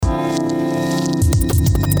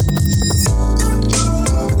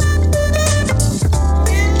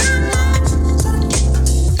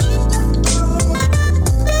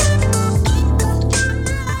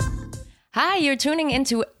you're tuning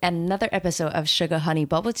into another episode of Sugar Honey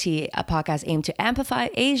Bubble Tea, a podcast aimed to amplify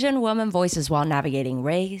Asian women voices while navigating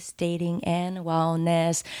race, dating, and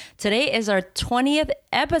wellness. Today is our 20th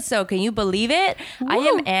episode. Can you believe it? Woo. I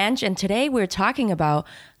am Ange, and today we're talking about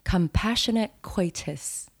compassionate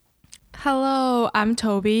coitus. Hello, I'm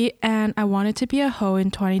Toby, and I wanted to be a hoe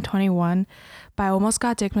in 2021, but I almost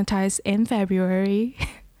got stigmatized in February.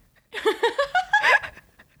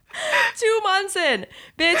 2 months in.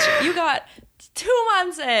 Bitch, you got 2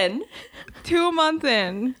 months in. 2 months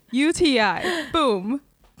in. UTI. Boom.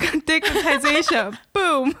 Stigmatization.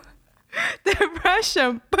 Boom.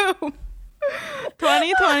 Depression. Boom.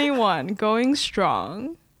 2021. Going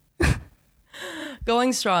strong.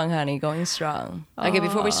 Going strong, honey. Going strong. Okay,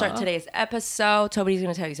 before we start today's episode, Toby's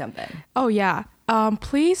going to tell you something. Oh, yeah.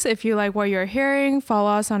 Please, if you like what you're hearing,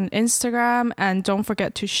 follow us on Instagram and don't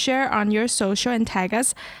forget to share on your social and tag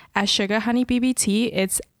us at Sugar Honey BBT.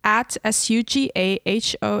 It's at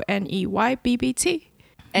SUGAHONEYBBT.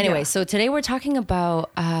 Anyway, Yeah. so today we're talking about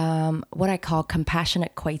what I call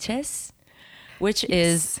compassionate coitus, which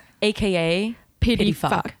is AKA Pity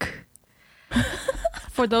fuck.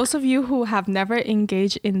 For those of you who have never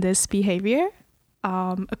engaged in this behavior,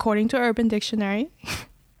 according to Urban Dictionary,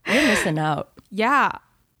 you're missing out. Yeah.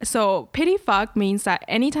 So pity fuck means that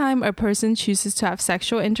anytime a person chooses to have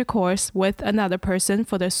sexual intercourse with another person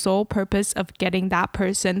for the sole purpose of getting that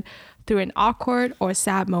person through an awkward or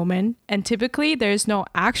sad moment, and typically there's no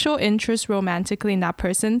actual interest romantically in that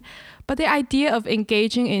person, but the idea of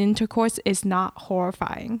engaging in intercourse is not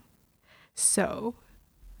horrifying. So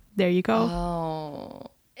there you go. Oh,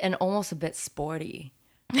 and almost a bit sporty.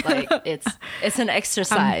 Like it's an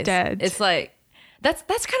exercise. I'm dead. It's like that's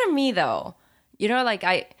kind of me though. You know, like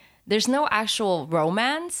there's no actual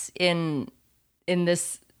romance in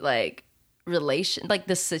this like relation, like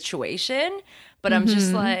this situation, but I'm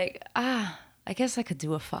just like, I guess I could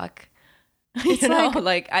do a fuck. It's you know,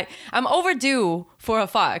 like I'm overdue for a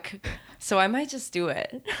fuck. So I might just do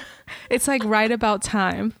it. It's like right about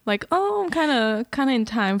time. Like, oh, I'm kind of in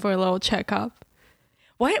time for a little checkup.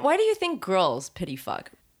 Why do you think girls pity fuck?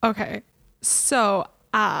 Okay, so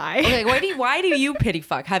Okay, why do you pity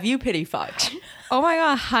fuck? Have you pity fucked? Oh my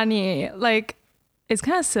god, honey. Like, it's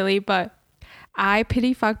kind of silly, but I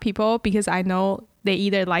pity fuck people because I know they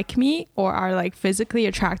either like me or are like physically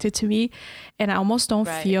attracted to me, and I almost don't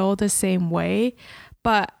feel the same way.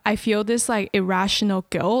 But I feel this like irrational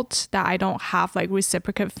guilt that I don't have like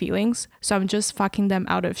reciprocate feelings. So I'm just fucking them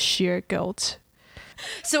out of sheer guilt.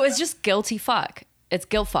 So it's just guilty fuck. It's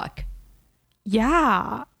guilt fuck.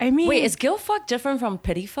 Yeah. I mean, wait, is guilt fuck different from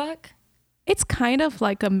pity fuck? It's kind of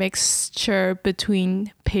like a mixture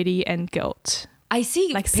between pity and guilt. I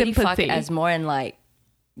see like pity sympathy. fuck as more in like,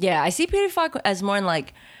 I see pity fuck as more in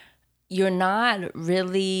like, you're not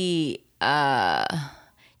really like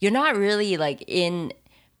in,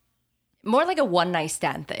 more like a one night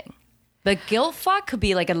stand thing. But guilt fuck could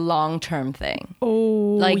be like a long-term thing.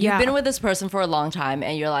 Oh, like yeah. You've been with this person for a long time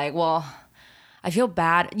and you're like, well, I feel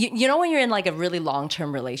bad. You know when you're in like a really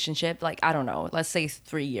long-term relationship, like, I don't know, let's say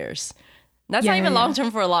 3 years. That's not even long-term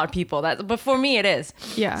for a lot of people. But for me, it is.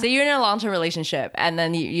 Yeah. So you're in a long-term relationship and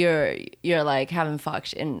then you're like haven't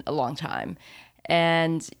fucked in a long time.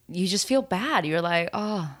 And you just feel bad. You're like,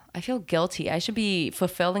 oh, I feel guilty. I should be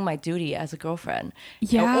fulfilling my duty as a girlfriend.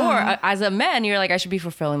 Yeah. Or as a man, you're like, I should be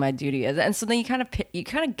fulfilling my duty. And so then you kind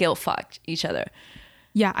of guilt fuck each other.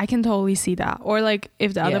 Yeah, I can totally see that. Or like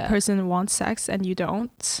if the other person wants sex and you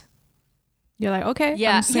don't, you're like, okay, I'm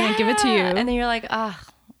just gonna give it to you. And then you're like, all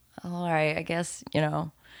right, I guess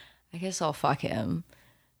I'll fuck him.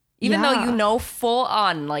 Even though you know full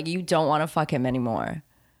on, like you don't want to fuck him anymore.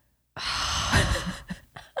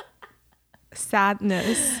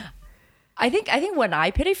 Sadness. I think when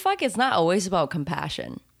I pity fuck, it's not always about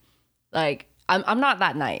compassion. Like I'm not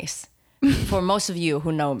that nice for most of you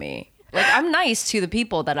who know me. Like I'm nice to the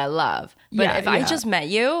people that I love, but if I just met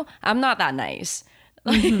you, I'm not that nice.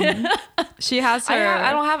 She has her.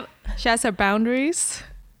 I don't have. She has her boundaries.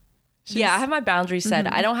 I have my boundaries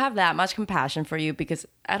set. I don't have that much compassion for you because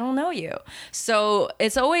I don't know you. So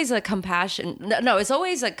it's always a compassion. No, it's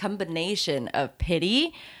always a combination of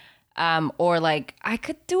pity, or like I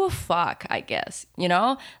could do a fuck. I guess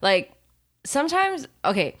like. Sometimes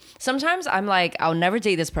I'm like, I'll never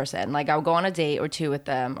date this person. Like I'll go on a date or 2 with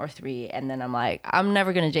them or 3. And then I'm like, I'm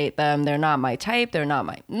never going to date them. They're not my type. They're not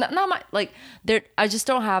my, like I just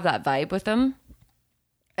don't have that vibe with them.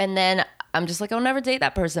 And then I'm just like, I'll never date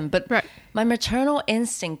that person. But my maternal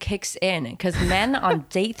instinct kicks in because men on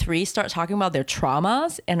date 3 start talking about their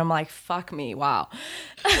traumas. And I'm like, fuck me. Wow.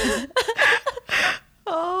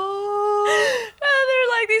 Oh. And they're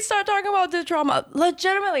like, they start talking about the trauma.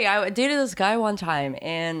 Legitimately, I dated this guy one time,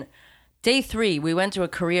 and day 3, we went to a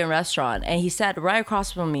Korean restaurant, and he sat right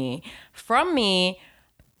across from me,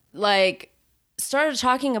 like, started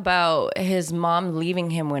talking about his mom leaving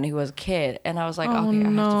him when he was a kid. And I was like, okay, I have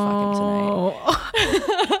to fuck him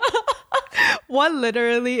tonight. What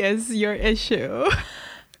literally is your issue?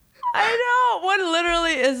 I know. What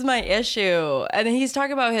literally is my issue? And he's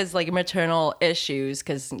talking about his like maternal issues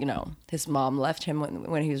because, you know, his mom left him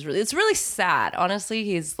when he was it's really sad. Honestly,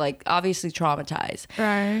 he's like obviously traumatized.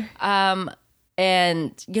 Right.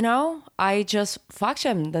 And, you know, I just fucked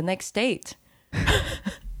him the next date.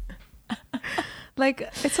 Like,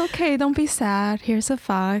 it's okay. Don't be sad. Here's a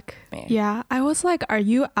fuck. Man. Yeah. I was like, are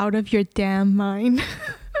you out of your damn mind?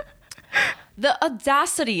 The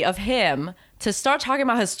audacity of him to start talking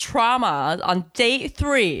about his trauma on date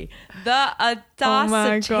 3. The audacity. Oh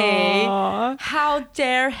my God. How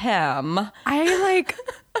dare him? I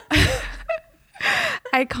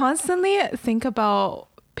constantly think about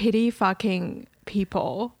pity fucking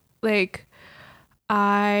people. Like,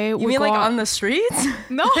 You mean like on the streets?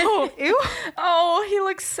 No. Ew. Oh, he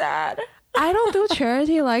looks sad. I don't do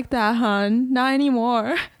charity like that, hun. Not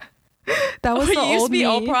anymore. That was the you used old to be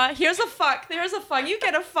me. Oprah. Here's a fuck. There's a fuck. You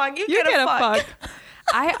get a fuck. You get a fuck.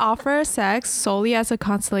 I offer sex solely as a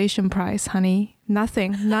consolation prize, honey.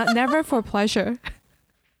 Nothing. Never for pleasure.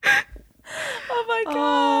 Oh my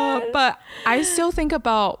God. But I still think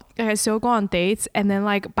about, I still go on dates, and then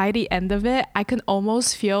like by the end of it, I can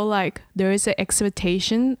almost feel like there is an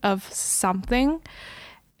expectation of something.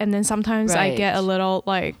 And then sometimes I get a little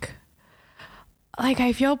like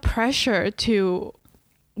I feel pressure to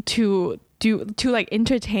like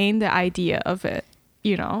entertain the idea of it,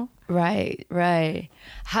 you know? Right.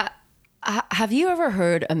 Have you ever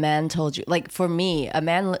heard a man told you, like for me,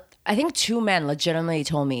 I think 2 men legitimately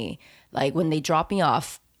told me, like when they dropped me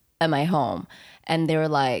off at my home and they were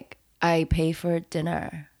like, I pay for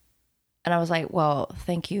dinner. And I was like, well,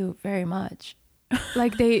 thank you very much.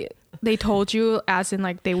 Like they told you as in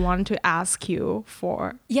like they wanted to ask you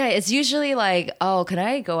for. Yeah, it's usually like, oh, can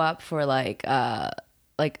I go up for like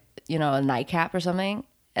you know, a nightcap or something?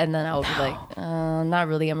 And then I'll be like, not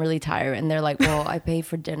really, I'm really tired. And they're like, well, I pay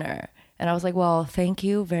for dinner. And I was like, well, thank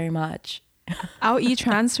you very much. I'll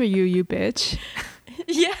e-transfer you bitch.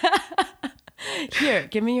 Yeah. Here,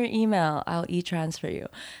 give me your email. I'll e-transfer you.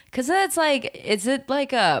 Because then it's like, is it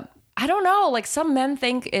like a, I don't know, like some men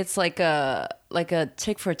think it's like a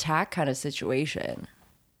tick for tack kind of situation.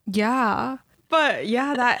 Yeah. But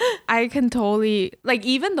yeah, that I can totally, like,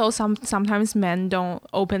 even though sometimes men don't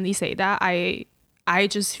openly say that, I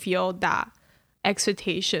just feel that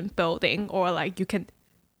expectation building, or like you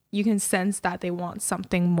can sense that they want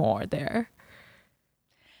something more there.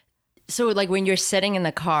 So like when you're sitting in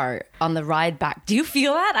the car on the ride back, do you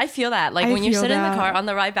feel that? I feel that. Like when you're sitting in the car on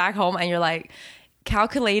the ride back home and you're like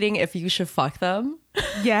calculating if you should fuck them.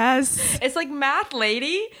 Yes. It's like math,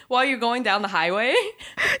 lady, while you're going down the highway.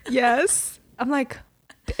 Yes. I'm like,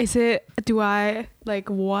 do I, like,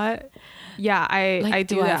 what? Yeah, I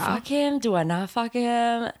do that. Do I fuck him? Do I not fuck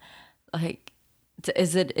him? Like,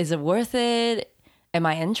 is it worth it? Am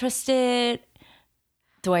I interested?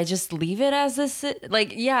 Do I just leave it as this?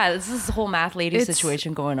 Like, yeah, this is the whole math lady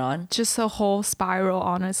situation going on. Just a whole spiral,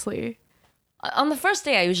 honestly. On the first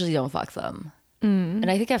day, I usually don't fuck them.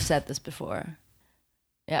 And I think I've said this before.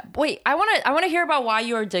 Yeah. Wait, I want to hear about why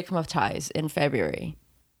you were dickmatized in February.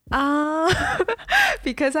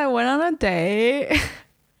 Because I went on a date.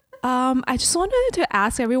 I just wanted to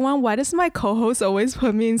ask everyone, why does my co-host always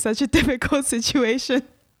put me in such a difficult situation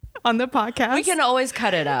on the podcast? We can always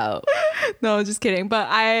cut it out. No, just kidding. But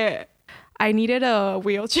I needed a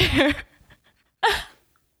wheelchair.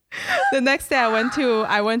 The next day I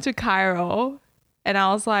went to Cairo, and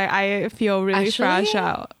I was like, I feel really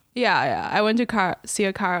fragile. Yeah. I went to see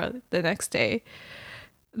a Cairo the next day.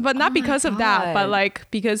 But not because of that, but like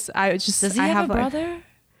because I just Does he have a brother?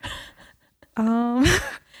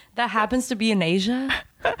 That happens to be in Asia?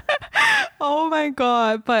 Oh my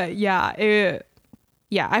God. But yeah,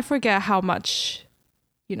 I forget how much,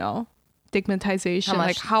 you know, stigmatization,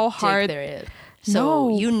 like how hard there is.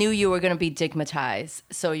 So you knew you were going to be stigmatized.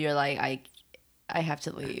 So you're like, I have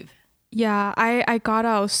to leave. Yeah, I got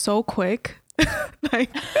out so quick. Like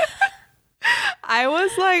I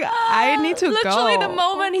was like, I need to go. Literally the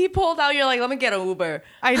moment he pulled out, you're like, let me get an Uber.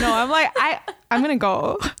 I know. I'm like, I'm gonna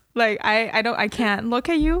go. Like I can't look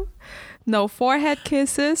at you. No forehead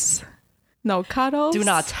kisses. No cuddles. Do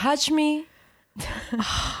not touch me.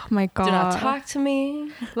 Oh my God. Do not talk to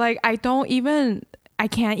me. Like I can't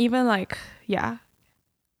even like, yeah.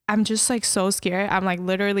 I'm just like so scared. I'm like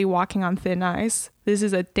literally walking on thin ice. This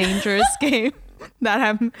is a dangerous game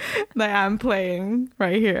that I'm playing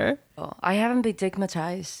right here. I haven't been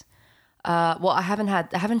digmatized. Well, I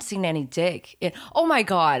haven't seen any dick. Oh my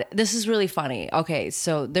God, this is really funny. Okay,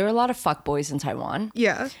 so there are a lot of fuckboys in Taiwan.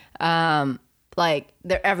 Yeah. Like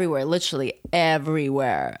they're everywhere, literally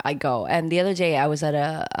everywhere I go. And the other day I was at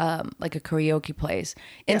a karaoke place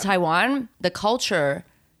in Taiwan. The culture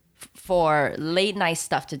for late night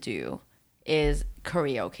stuff to do is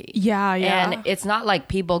karaoke. Yeah. And it's not like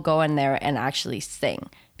people go in there and actually sing.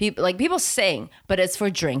 People sing, but it's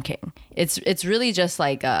for drinking. It's really just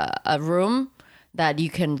like a room that you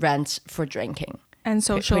can rent for drinking. And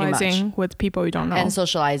socializing with people you don't know. And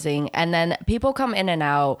socializing. And then people come in and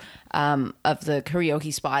out of the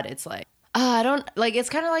karaoke spot. It's like, it's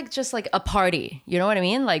kind of like just like a party. You know what I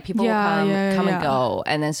mean? Like people will come and go.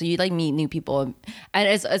 And then so you like meet new people. And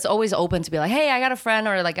it's always open to be like, hey, I got a friend,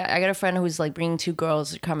 or like I got a friend who's like bringing 2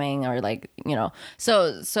 girls coming, or like, you know.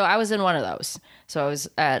 So I was in one of those. So I was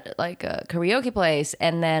at like a karaoke place,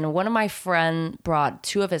 and then one of my friend brought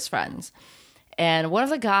 2 of his friends. And one of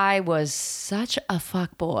the guy was such a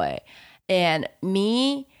fuck boy. And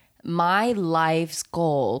my life's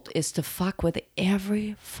goal is to fuck with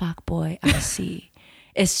every fuck boy I see.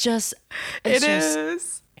 It's just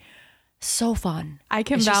so fun. I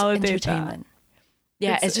can validate that.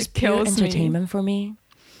 Yeah, it's just pure entertainment for me.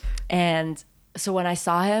 And so when I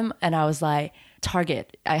saw him, and I was like,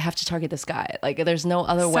 I have to target this guy. Like there's no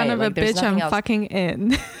other way. Son of a bitch, I'm fucking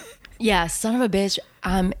in. Yeah, son of a bitch,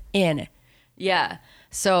 I'm in. Yeah.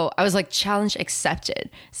 So I was like, challenge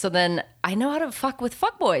accepted. So then I know how to fuck with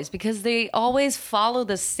fuckboys because they always follow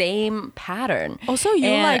the same pattern. Also, you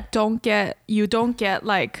don't get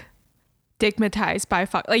like stigmatized by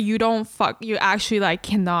fuck. Like you don't fuck. You actually like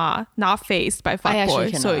cannot not faced by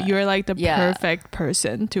fuckboys. So you're like the perfect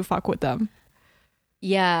person to fuck with them.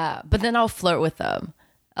 Yeah, but then I'll flirt with them.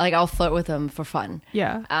 Like I'll flirt with them for fun.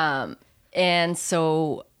 Yeah. And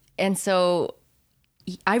so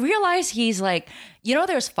I realize he's like, you know,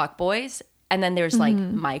 there's fuckboys, and then there's like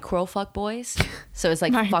micro fuckboys. So it's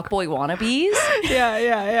like fuckboy wannabes.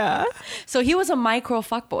 Yeah. So he was a micro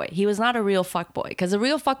fuckboy. He was not a real fuckboy, because a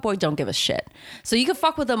real fuckboy don't give a shit. So you can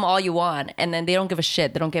fuck with them all you want, and then they don't give a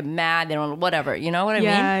shit. They don't get mad. They don't whatever. You know what I mean?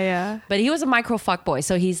 Yeah. But he was a micro fuckboy.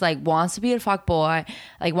 So he's like wants to be a fuckboy,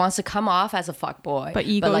 like wants to come off as a fuckboy, but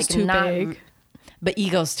ego's like, too big. But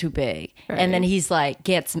ego's too big, right. And then he's like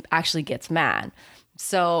gets mad.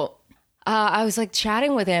 So I was like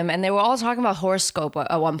chatting with him, and they were all talking about horoscope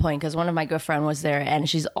at one point, because one of my good friend was there, and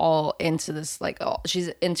she's all into this, like she's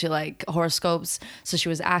into like horoscopes. So she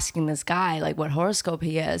was asking this guy like what horoscope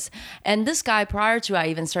he is, and this guy, prior to I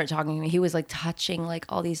even start talking to him, he was like touching like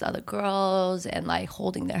all these other girls and like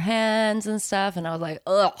holding their hands and stuff, and I was like,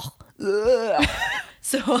 ugh.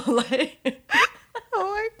 So like, oh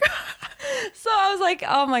my god. So I was like,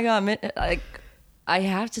 oh my god, like I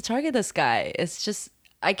have to target this guy. It's just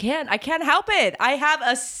I can't help it. I have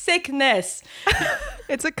a sickness.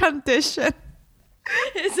 It's a condition.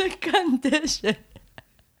 It's a condition.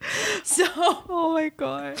 So, oh my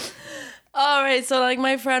god. All right, so like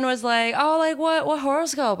my friend was like, "Oh, like what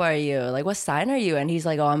horoscope are you? Like what sign are you?" And he's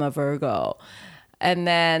like, "Oh, I'm a Virgo." And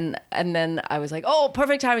then I was like, "Oh,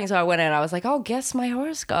 perfect timing." So I went in. I was like, "Oh, guess my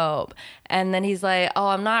horoscope." And then he's like, "Oh,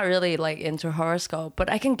 I'm not really like into horoscope,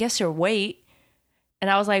 but I can guess your weight." And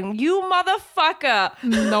I was like, you motherfucker.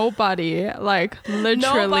 Nobody, like literally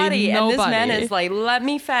nobody. And this man is like, let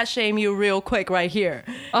me fat shame you real quick right here.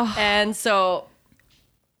 Oh. And so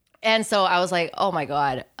I was like, oh my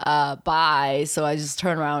God, bye. So I just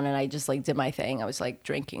turned around and I just like did my thing. I was like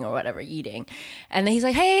drinking or whatever, eating. And then he's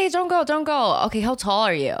like, hey, don't go. Okay, how tall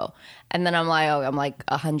are you? And then I'm like, oh, I'm like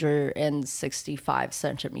 165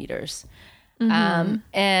 centimeters.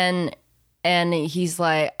 And he's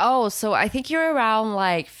like, oh, so I think you're around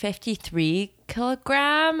like 53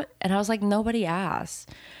 kilogram. And I was like, nobody asked.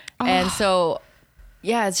 Oh. And so,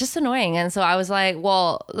 yeah, it's just annoying. And so I was like,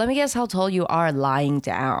 well, let me guess how tall you are lying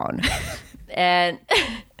down. and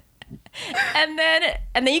then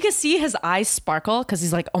you can see his eyes sparkle, because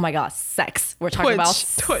he's like, oh my God, sex. We're talking about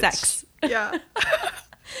sex. Yeah.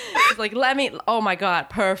 He's like, oh my God,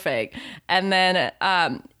 perfect. And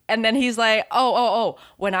then he's like, oh,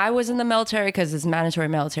 when I was in the military, because it's mandatory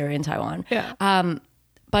military in Taiwan,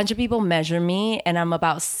 bunch of people measure me, and I'm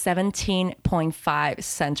about 17.5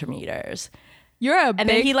 centimeters. You're a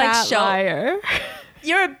big fat liar.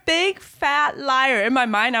 You're a big fat liar. In my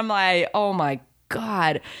mind, I'm like, oh my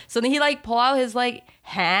God. So then he like pull out his like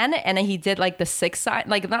hand, and then he did like the six sign,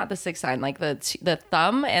 like not the six sign, like the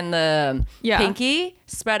thumb and the pinky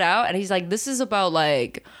spread out, and he's like, this is about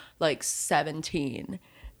like 17,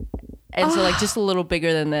 and so like just a little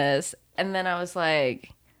bigger than this. And then I was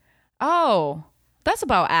like, oh, that's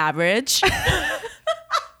about average.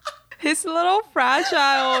 His little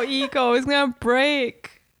fragile ego is gonna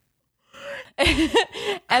break.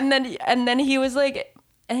 and then he was like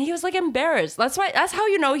embarrassed. That's how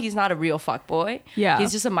you know he's not a real fuckboy. Yeah,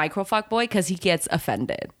 he's just a micro fuckboy because he gets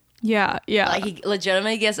offended. Yeah. Like he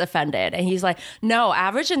legitimately gets offended, and he's like, no,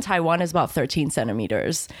 average in Taiwan is about 13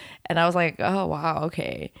 centimeters. And I was like, oh wow,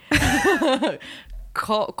 okay.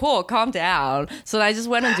 Cool, calm down. So I just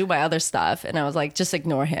went and do my other stuff, and I was like, just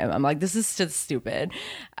ignore him. I'm like, this is just stupid.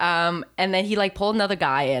 And then he like pulled another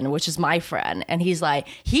guy in, which is my friend, and he's like,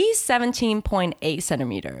 he's 17.8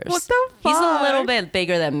 centimeters. What the fuck? He's a little bit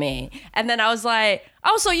bigger than me. And then I was like,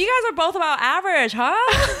 oh, so you guys are both about average, huh?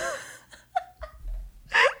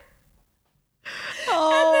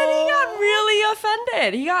 And then he got really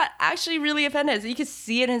offended. He got actually really offended. So you could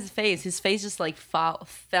see it in his face. His face just like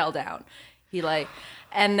fell down. He like,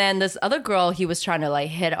 and then this other girl he was trying to like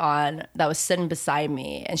hit on that was sitting beside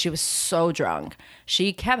me, and she was so drunk.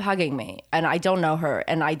 She kept hugging me, and I don't know her,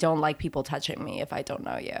 and I don't like people touching me if I don't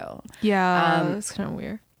know you. Yeah, that's kind of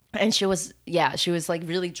weird. And she was like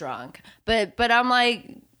really drunk. But I'm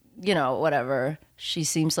like, you know, whatever. She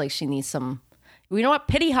seems like she needs some, you know what?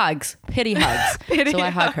 Pity hugs. So I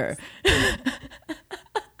hug her.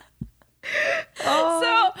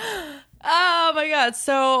 Oh my God.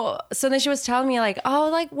 So then she was telling me like, oh,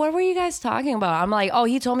 like, what were you guys talking about? I'm like, oh,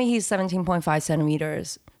 he told me he's 17.5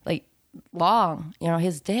 centimeters, like long, you know,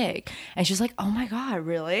 his dick. And she's like, oh my God,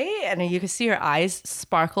 really? And then you can see her eyes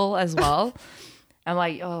sparkle as well. I'm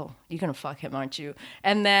like, oh, you're going to fuck him, aren't you?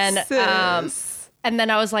 And then, and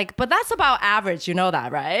then I was like, but that's about average. You know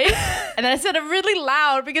that, right? And then I said it really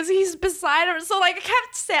loud because he's beside her. So like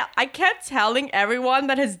I kept telling everyone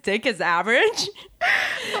that his dick is average.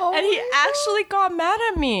 Oh, and he actually got mad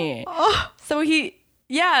at me. Oh. So he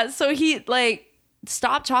like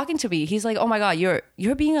stopped talking to me. He's like, oh my God,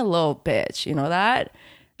 you're being a little bitch. You know that?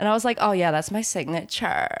 And I was like, oh yeah, that's my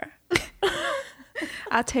signature.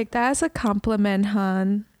 I'll take that as a compliment,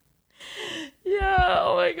 hun. Yeah,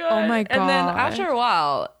 oh my God. Oh my God. And then after a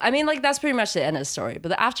while, I mean, like, that's pretty much the end of the story.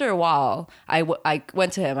 But after a while, I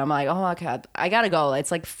went to him. I'm like, oh my God, I gotta go.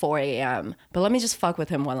 It's like 4 a.m. But let me just fuck with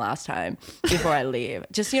him one last time before I leave.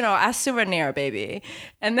 Just, you know, as souvenir, baby.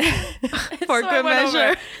 And then for good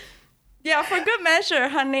measure. Yeah, for good measure,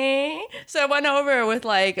 honey. So I went over with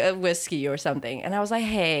like a whiskey or something. And I was like,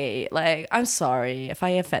 hey, like, I'm sorry if I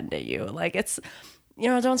offended you. Like, it's, you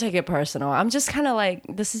know, don't take it personal. I'm just kind of like,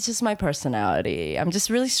 this is just my personality. I'm just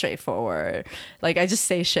really straightforward. Like, I just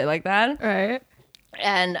say shit like that. Right.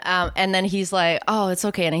 And then he's like, oh, it's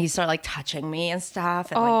okay. And he started like touching me and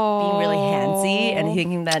stuff and like being really handsy and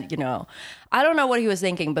thinking that, you know, I don't know what he was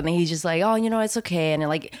thinking, but then he's just like, oh, you know, it's okay. And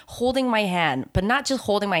like holding my hand, but not just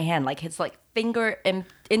holding my hand, like his like finger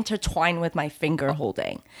intertwined with my finger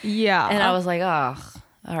holding. Yeah. And I was like, oh,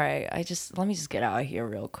 all right. Let me just get out of here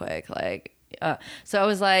real quick. Like, so I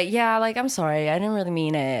was like, yeah, like, I'm sorry. I didn't really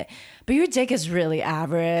mean it, but your dick is really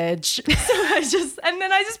average. So I just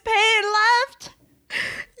paid and left.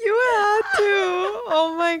 You had to.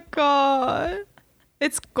 Oh my God.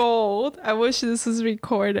 It's gold. I wish this was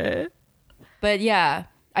recorded. But yeah,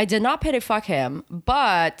 I did not pity fuck him,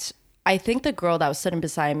 but I think the girl that was sitting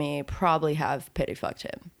beside me probably have pity fucked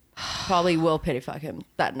him. Probably will pity fuck him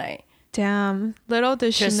that night. Damn. Little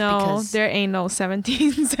does she know there ain't no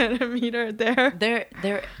 17 centimeter there.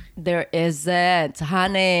 There isn't,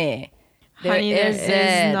 honey. There isn't.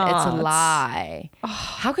 It's a lie. Oh.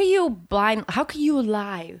 How can you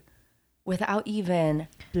lie without even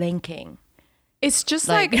blinking? It's just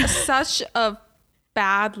like such a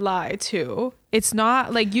bad lie too. It's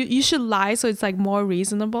not like you should lie so it's like more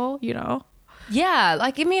reasonable, you know? Yeah,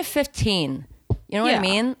 like give me a 15. You know what I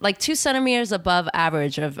mean? Like 2 centimeters above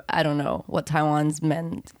average of, I don't know what Taiwan's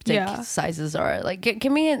men dick sizes are. Like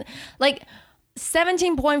give me like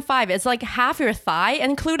 17.5. It's like half your thigh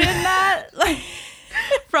included in that. Like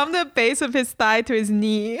from the base of his thigh to his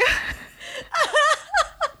knee.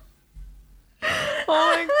 Oh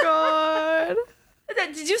my God.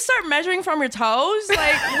 Did you start measuring from your toes?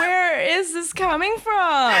 Like, where is this coming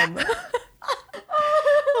from?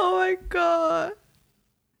 Oh my God.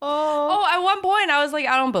 Oh, at one point I was like,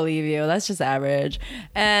 I don't believe you. That's just average.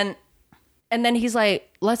 And then he's like,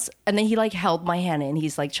 and then he like held my hand and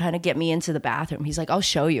he's like trying to get me into the bathroom. He's like, I'll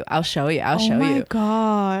show you. Oh my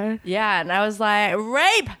God. Yeah. And I was like,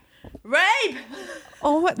 rape. Rape!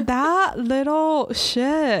 Oh, that little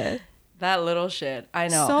shit. That little shit. I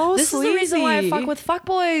know. So this sleazy. is the reason why I fuck with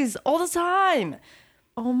fuckboys all the time.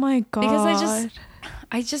 Oh my god. Because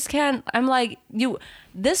I just can't. I'm like,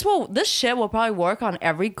 this shit will probably work on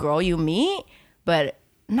every girl you meet, but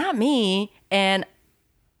not me. And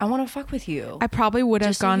I want to fuck with you. I probably would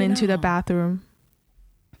have gone into the bathroom.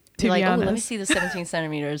 To like, be honest. oh, let me see the 17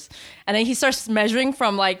 centimeters. And then he starts measuring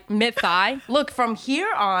from like mid-thigh. Look, from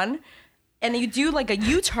here on, and you do like a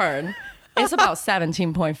U-turn. It's about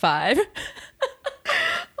 17.5.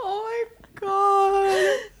 Oh my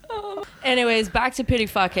god. Anyways, back to pity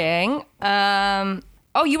fucking.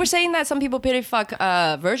 Oh, you were saying that some people pity fuck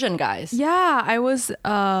virgin guys. Yeah, I was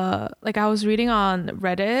reading on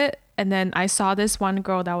Reddit, and then I saw this one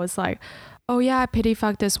girl that was like, oh yeah, I pity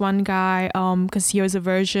fucked this one guy because he was a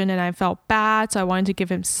virgin and I felt bad, so I wanted to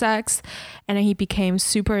give him sex, and then he became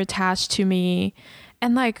super attached to me,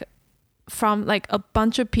 and like from like a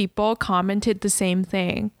bunch of people commented the same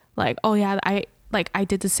thing, like, oh yeah, I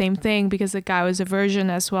did the same thing because the guy was a virgin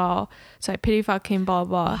as well, so I pity fucked him, blah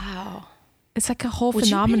blah. Wow. It's like a whole Would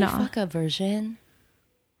phenomenon. you pity fuck a virgin?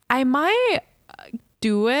 I might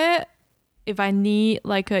do it if I need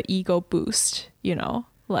like a ego boost, you know,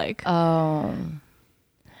 like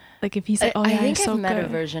like if he's like, oh yeah, I think he's so I've met good. a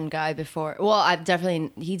virgin guy before. Well,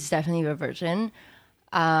 he's definitely a virgin,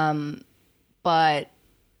 but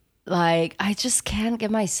like I just can't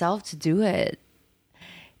get myself to do it.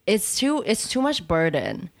 It's too much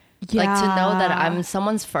burden. Yeah. Like to know that I'm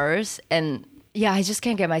someone's first, and yeah, I just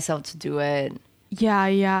can't get myself to do it.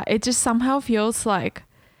 Yeah. It just somehow feels like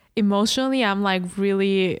emotionally I'm like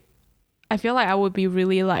really, I feel like I would be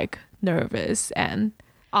really like nervous and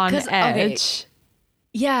on edge. Okay,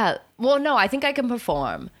 yeah. Well, no, I think I can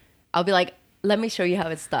perform. I'll be like, let me show you how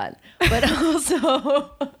it's done. But also,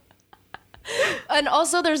 and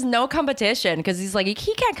also there's no competition because he's like,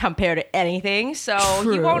 he can't compare to anything. So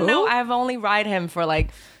he won't know I've only ride him for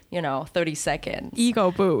like, 30 seconds.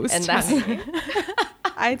 Ego boost. And that's,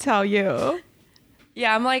 I tell you.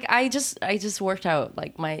 yeah, I'm like, I just worked out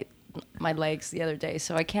like my legs the other day,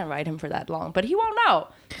 so I can't ride him for that long. But he won't know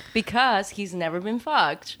because he's never been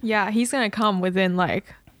fucked. Yeah, he's gonna come within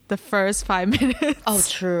like the first 5 minutes. Oh,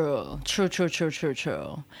 true.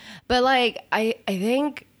 But like, I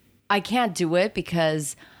think I can't do it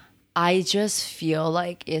because I just feel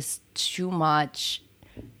like it's too much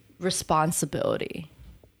responsibility.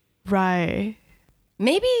 Right.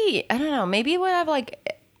 Maybe, I don't know, maybe when I've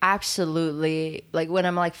like absolutely, like when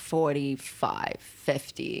I'm like 45,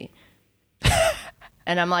 50,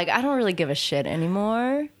 and I'm like, I don't really give a shit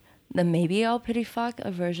anymore, then maybe I'll pity fuck a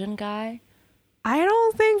virgin guy. I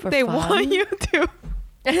don't think they fun. want you to.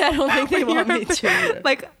 I don't think they want me to.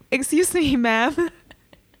 Like, excuse me, ma'am.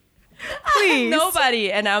 Please.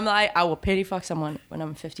 Nobody. And I'm like, I will pity fuck someone when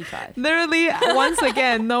I'm 55. Literally, once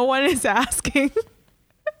again, no one is asking.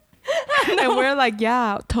 No. And we're like,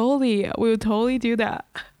 yeah, totally. We would totally do that.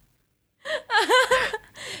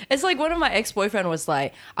 It's like one of my ex-boyfriend was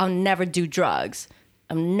like, I'll never do drugs.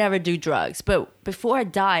 But before I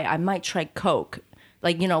die, I might try coke.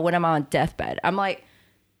 Like, when I'm on deathbed. I'm like,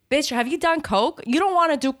 bitch, have you done coke? You don't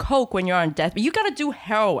want to do coke when you're on deathbed. You got to do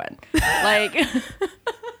heroin. Like,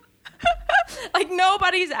 like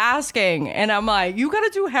nobody's asking. And I'm like, you got to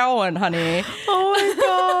do heroin, honey. Oh my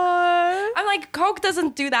God. I'm like, coke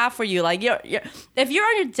doesn't do that for you. Like, if you're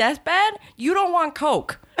on your deathbed, you don't want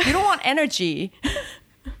coke. You don't want energy.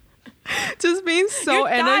 Just being so You're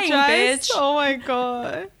dying, energized. bitch. Oh my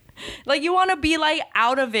God. Like, you want to be like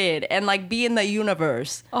out of it and like be in the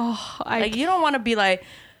universe. Oh, Like, you don't want to be like,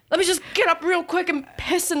 let me just get up real quick and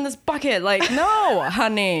piss in this bucket. Like, no,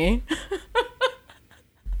 honey.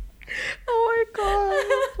 Oh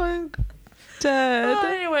my God. I'm dead.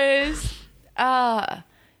 Anyways,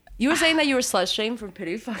 you were saying that you were slut shamed for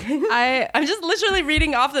pity fucking. I'm just literally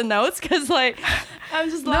reading off the notes because like I'm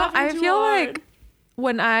just laughing. I too feel hard. like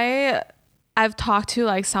when I've talked to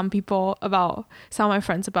like some of my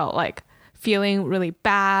friends about like feeling really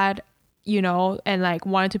bad, and like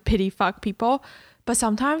wanting to pity fuck people, but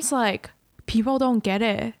sometimes like people don't get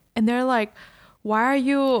it and they're like, why are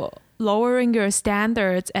you lowering your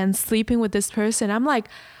standards and sleeping with this person? I'm like,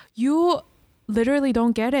 you literally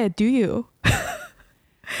don't get it, do you?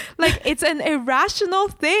 Like, it's an irrational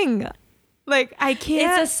thing. Like, I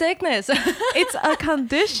can't. It's a sickness. It's a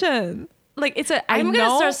condition. Like, I'm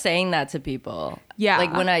gonna start saying that to people. Yeah.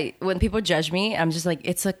 Like when people judge me, I'm just like,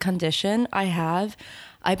 it's a condition I have.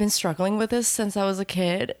 I've been struggling with this since I was a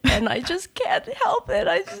kid, and I just can't help it.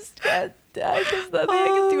 I just can't. I just nothing I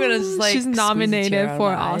can do, and I'm just like, she's nominated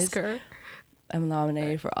for an Oscar. Oscar. I'm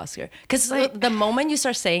nominated for Oscar. Because the moment you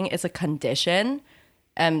start saying it's a condition,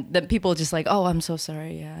 then people just like, oh, I'm so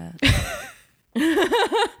sorry. Yeah.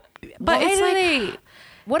 But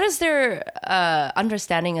what is their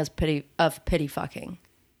understanding of pity fucking?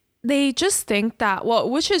 They just think that, well,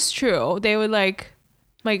 which is true. They would like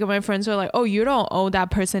my friends were like, oh, you don't owe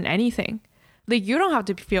that person anything. Like, you don't have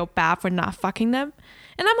to feel bad for not fucking them.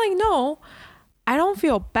 And I'm like, no, I don't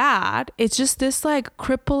feel bad. It's just this like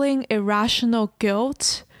crippling, irrational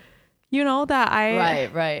guilt, that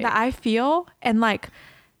I feel. And like,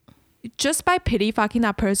 just by pity fucking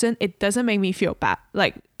that person, it doesn't make me feel bad.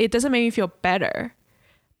 Like, it doesn't make me feel better.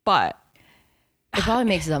 But it probably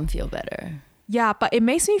makes them feel better. Yeah, but it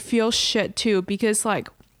makes me feel shit too, because like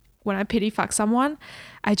when I pity fuck someone,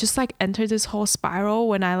 I just like enter this whole spiral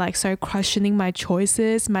when I like start questioning my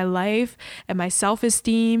choices, my life, and my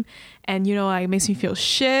self-esteem, and like it makes me feel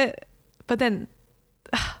shit. But then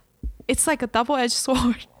it's like a double-edged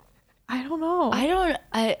sword. I don't know.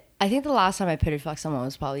 I think the last time I pity fucked someone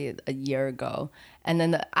was probably a year ago, and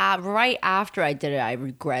then right after I did it, I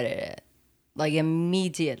regretted it. Like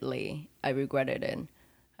immediately, I regretted it.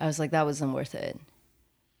 I was like, that wasn't worth it.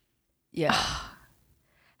 Yeah.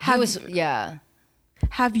 Have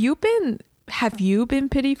you been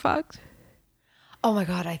pity fucked? Oh my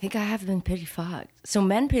God, I think I have been pity fucked. So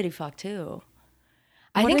men pity fuck too.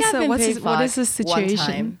 I've been pity fucked. What is the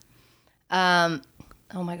situation? Oh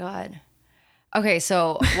my God. Okay,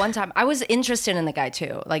 so one time I was interested in the guy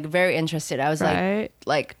too, like very interested. I was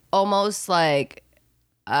like almost like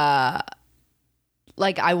I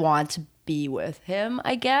want to be with him,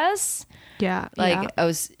 I guess. Yeah.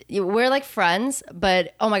 We're like friends,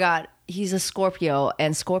 but oh my God, he's a Scorpio,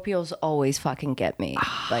 and Scorpios always fucking get me.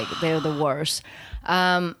 Like, they're the worst.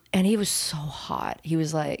 And he was so hot. He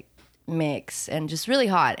was like mixed and just really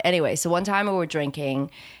hot. Anyway, so one time we were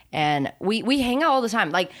drinking and we hang out all the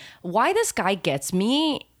time. Like, why this guy gets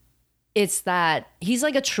me, it's that he's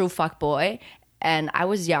like a true fuck boy, and I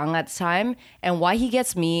was young at the time. And why he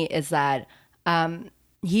gets me is that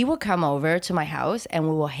he will come over to my house and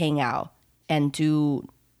we will hang out and do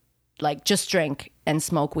like just drink and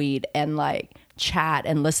smoke weed and like chat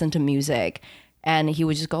and listen to music, and he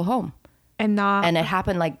would just go home. And it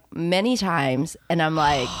happened like many times, and I'm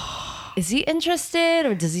like, is he interested,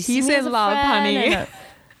 or does he see me as a love, friend? honey.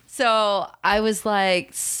 So I was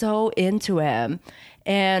like so into him.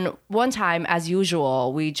 And one time, as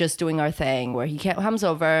usual, we just doing our thing where he comes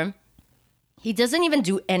over. He doesn't even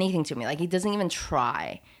do anything to me. Like, he doesn't even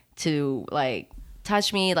try to like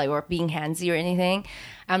touch me, like, or being handsy or anything.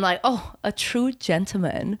 I'm like, oh, a true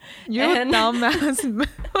gentleman. You're dumbass.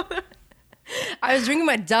 I was drinking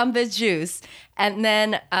my dumb bitch juice, and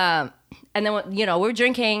then we're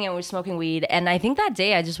drinking and we're smoking weed, and I think that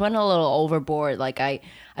day I just went a little overboard. Like, I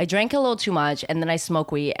drank a little too much, and then I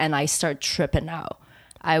smoke weed and I start tripping out.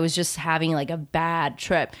 I was just having like a bad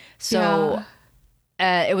trip. So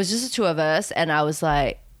it was just the two of us, and I was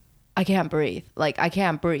like, I can't breathe. Like, I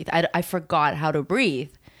can't breathe. I forgot how to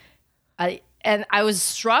breathe. And I was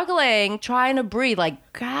struggling, trying to breathe,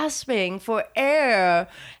 like gasping for air.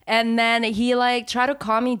 And then he like tried to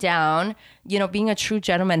calm me down, being a true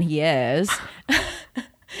gentleman he is.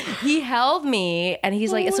 He held me and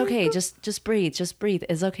he's like, it's okay. Just breathe. Just breathe.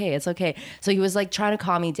 It's okay. It's okay. So he was like trying to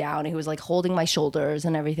calm me down. He was like holding my shoulders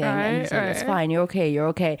and everything. And he's like, it's fine. You're okay. You're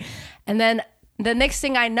okay. And then the next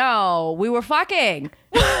thing I know, we were fucking.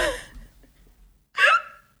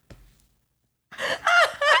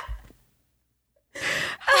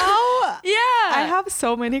 I have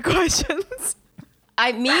so many questions.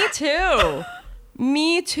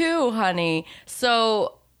 Me too, honey.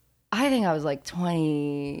 So I think I was like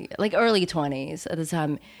 20, like early 20s at the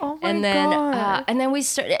time. Oh my God. And then we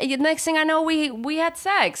started. Next thing I know, we had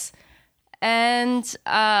sex, and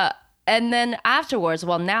then afterwards,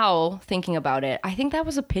 well, now thinking about it, I think that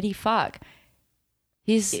was a pity fuck.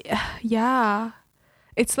 It's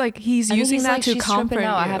like he's using that to comfort you.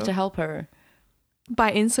 I have to help her.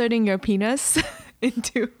 By inserting your penis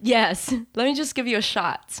into... Yes. Let me just give you a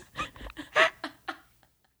shot.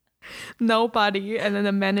 Nobody. And then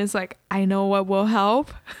the man is like, I know what will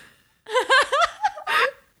help.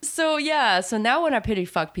 So now when I pity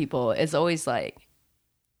fuck people, it's always like,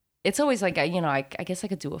 I guess I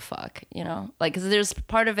could do a fuck, like, because there's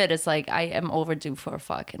part of it is like, I am overdue for a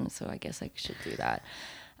fuck. And so I guess I should do that.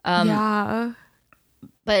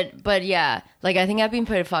 But yeah, like, I think I've been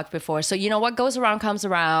pity fucked before. So what goes around comes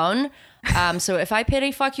around. So if I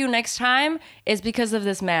pity fuck you next time, it's because of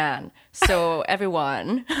this man. So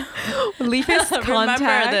everyone, leave his contact.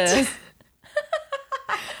 Remember this.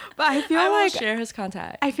 But I feel I like will share his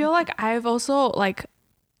contact. I feel like I've also like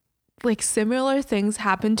like similar things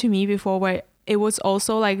happened to me before where it was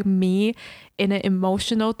also like me in an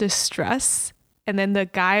emotional distress, and then the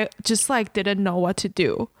guy just like didn't know what to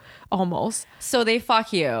do almost. So they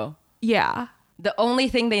fuck you. Yeah. The only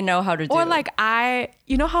thing they know how to do. Or like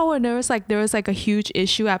you know how when there was like a huge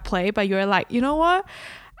issue at play, but you're like, you know what?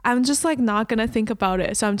 I'm just like not gonna think about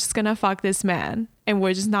it. So I'm just gonna fuck this man and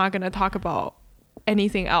we're just not gonna talk about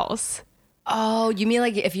anything else. Oh, you mean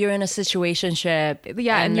like if you're in a situationship?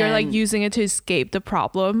 Yeah, and you're like using it to escape the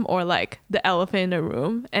problem or like the elephant in the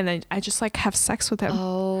room, and then I just like have sex with him.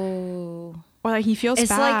 Oh. Or like he feels it's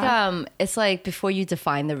bad. It's like before you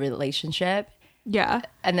define the relationship. Yeah.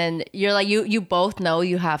 And then you're like, you both know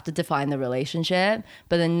you have to define the relationship,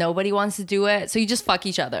 but then nobody wants to do it. So you just fuck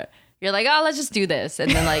each other. You're like, oh, let's just do this. And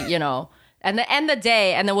then like, you know, and then end the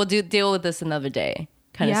day and then we'll deal with this another day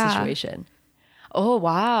kind of situation. Oh,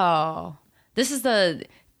 wow. This is the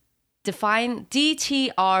define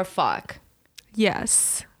DTR fuck.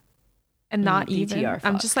 Yes. And not even. DTR fuck.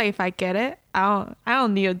 I'm just like, if I get it, I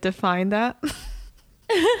don't need to define that.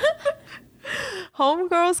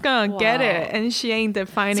 Homegirl's gonna get it, and she ain't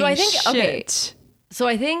defining shit. Okay, so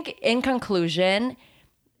I think in conclusion,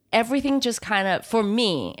 everything just kind of, for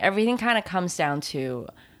me, everything kind of comes down to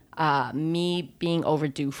me being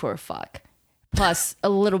overdue for a fuck, plus a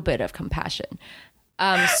little bit of compassion.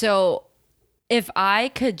 So if I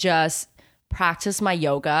could just practice my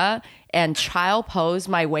yoga and child pose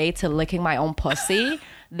my way to licking my own pussy,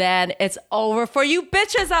 then it's over for you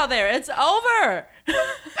bitches out there. It's over.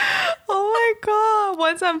 Oh my God.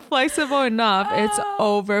 Once I'm flexible enough, it's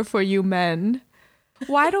over for you men.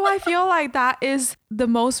 Why do I feel like that is the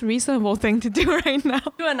most reasonable thing to do right now?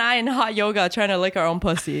 You and I in hot yoga trying to lick our own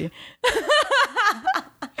pussy.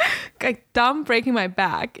 Like dumb breaking my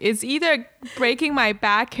back. It's either breaking my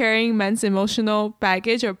back carrying men's emotional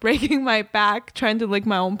baggage or breaking my back trying to lick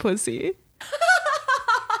my own pussy.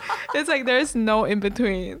 It's like there's no in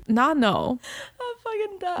between. No. I'm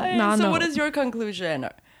fucking dying. So what is your conclusion?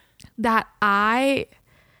 That I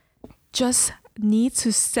just need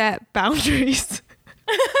to set boundaries.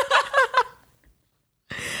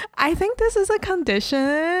 I think this is a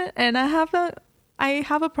condition and I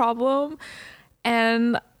have a problem.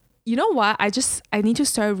 And you know what? I need to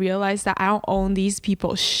start realize that I don't own these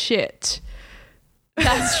people's shit.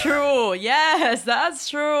 That's true. Yes, that's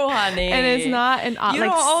true, honey. And it's not an you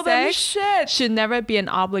don't owe them shit. Should never be an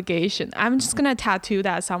obligation. I'm just gonna tattoo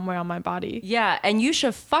that somewhere on my body. Yeah, and you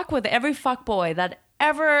should fuck with every fuckboy that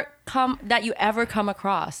you ever come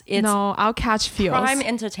across. It's I'll catch feels. Prime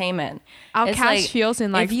entertainment. I'll catch feels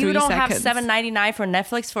in like 3 seconds. If you don't have $7.99 for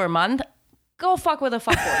Netflix for a month, go fuck with a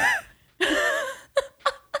fuckboy.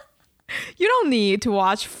 You don't need to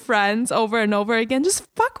watch Friends over and over again. Just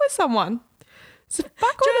fuck with someone. Just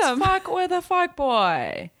fuck with a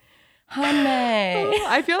fuckboy. Honey.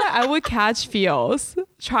 I feel like I would catch feels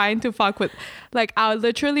trying to fuck with, like I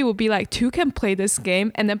literally would be like, two can play this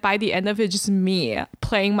game, and then by the end of it, just me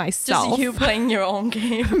playing myself. Just you playing your own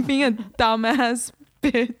game. Being a dumbass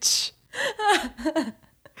bitch.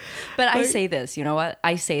 But I say this, you know what?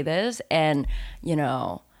 I say this and, you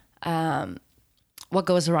know, what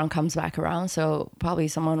goes around comes back around. So probably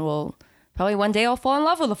one day I'll fall in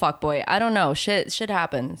love with a fuckboy. I don't know. Shit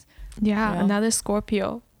happens. Yeah, you know? Another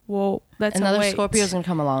Scorpio. Well, another Scorpio's gonna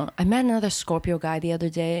come along. I met another Scorpio guy the other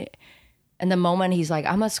day, and the moment he's like,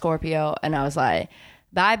 "I'm a Scorpio," and I was like,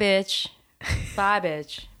 "Bye, bitch. Bye,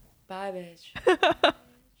 bitch. Bye, bitch."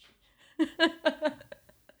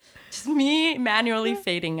 Just me manually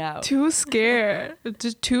fading out. Too scared.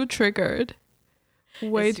 Just too triggered.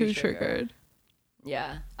 Way too triggered.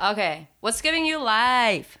 Yeah. Okay. What's giving you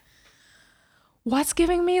life? What's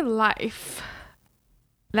giving me life?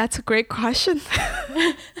 That's a great question.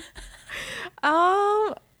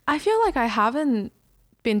 I feel like I haven't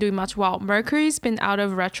been doing much well. Mercury's been out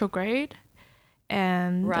of retrograde,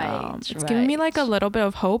 and it's giving me like a little bit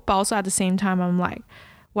of hope, but also at the same time I'm like,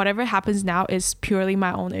 whatever happens now is purely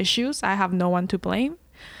my own issues. I have no one to blame.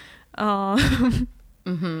 Oh,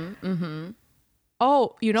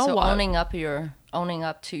 you know what? Owning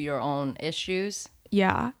up to your own issues.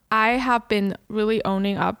 Yeah, I have been really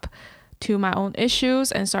owning up to my own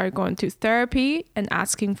issues and started going to therapy and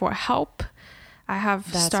asking for help. I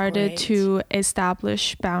have started to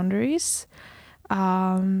establish boundaries.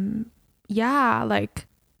 Yeah, like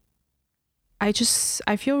I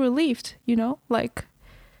feel relieved, you know, like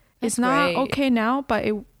it's not okay now, but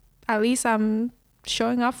at least I'm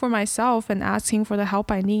showing up for myself and asking for the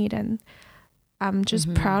help I need, and I'm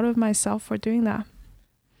just proud of myself for doing that.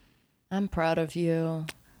 I'm proud of you.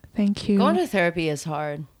 Thank you. Going to therapy is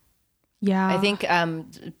hard. Yeah. I think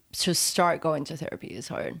to start going to therapy is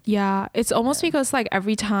hard. Yeah, it's almost because like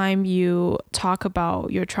every time you talk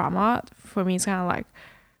about your trauma, for me it's kind of like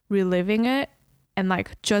reliving it, and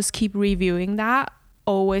like just keep reviewing that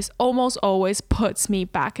almost always puts me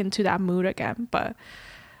back into that mood again. But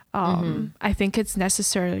I think it's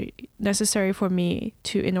necessary for me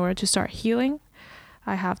to, in order to start healing,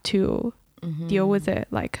 I have to deal with it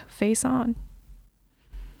like face on.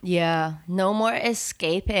 Yeah, no more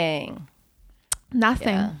escaping.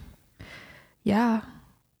 Nothing. Yeah.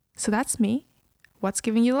 So that's me. What's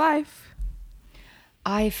giving you life?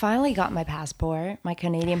 I finally got my passport, my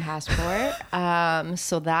Canadian passport.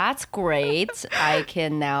 So that's great. I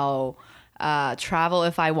can now travel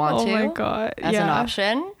if I want to. Oh my God. As an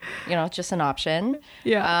option. You know, just an option.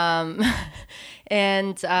 Yeah.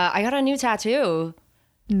 And I got a new tattoo.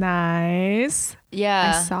 Nice.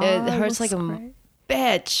 Yeah. It hurts like great. a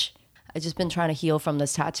bitch. I've just been trying to heal from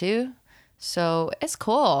this tattoo. So it's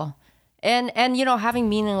cool. And you know, having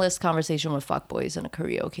meaningless conversation with fuckboys in a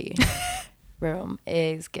karaoke room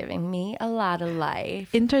is giving me a lot of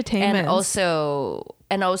life. Entertainment. And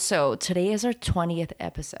also today is our 20th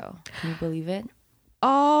episode. Can you believe it?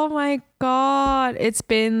 Oh my God. It's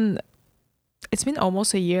been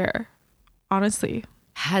almost a year, honestly.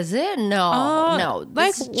 Has it? No.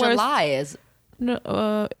 Like July is.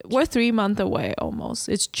 No, we're 3 months away almost.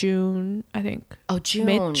 It's June, I think. Oh, June.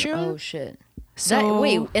 Mid-June. Oh shit. So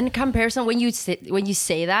wait, in comparison, when you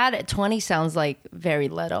say that, 20 sounds like very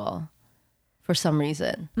little for some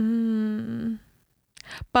reason.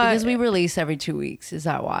 But because we release every 2 weeks. Is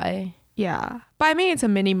that why? Yeah. But I mean, it's a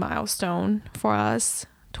mini milestone for us.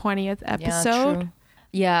 20th episode. Yeah, true.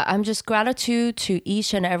 Yeah, I'm just gratitude to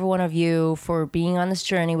each and every one of you for being on this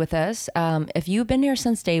journey with us. If you've been here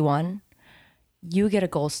since day one, you get a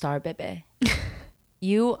gold star, baby.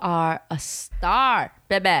 You are a star,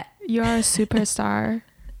 baby. You are a superstar.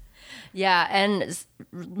 Yeah, and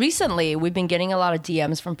recently we've been getting a lot of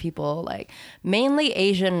DMs from people, like mainly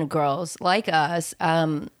Asian girls like us,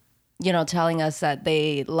 you know, telling us that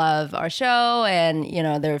they love our show and, you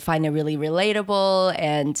know, they find it really relatable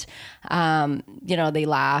and, you know, they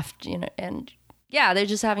laughed, you know, and yeah, they're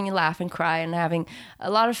just having you laugh and cry and having a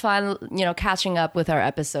lot of fun, you know, catching up with our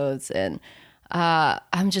episodes. And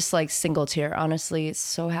I'm just like single tear, honestly. It's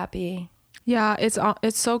so happy. Yeah, it's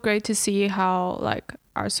so great to see how like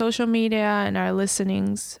our social media and our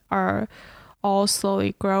listenings are all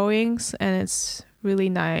slowly growing, and it's really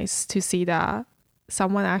nice to see that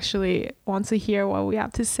someone actually wants to hear what we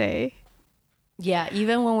have to say. Yeah,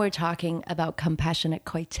 even when we're talking about compassionate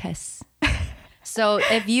coitus. So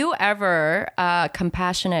if you ever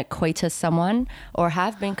compassionate coitus someone or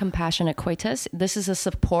have been compassionate coitus, this is a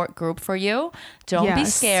support group for you. Don't be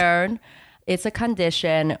scared. It's a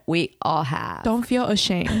condition we all have. Don't feel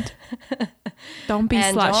ashamed. Don't be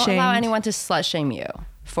and slut shamed. Don't allow anyone to slut shame you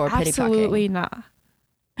for pity fucking. Absolutely not.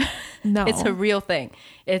 No. It's a real thing.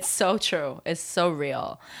 It's so true. It's so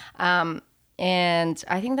real. And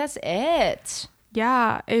I think that's it.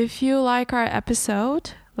 Yeah. If you like our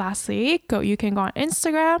episode, lastly, you can go on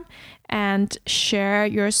Instagram and share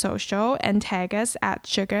your social and tag us at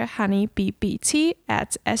sugarhoneyBBT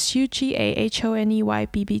at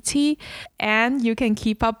SUGAHONEYBBT, and you can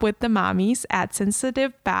keep up with the mommies at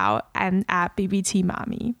Sensitive Bow and at BBT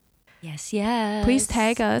Mommy. Yes. Please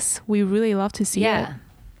tag us. We really love to see it.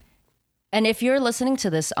 And if you're listening to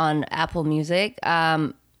this on Apple Music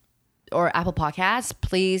or Apple Podcasts,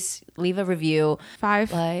 please leave a review.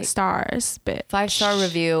 5 stars. 5-star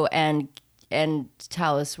review and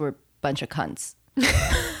tell us we're a bunch of cunts.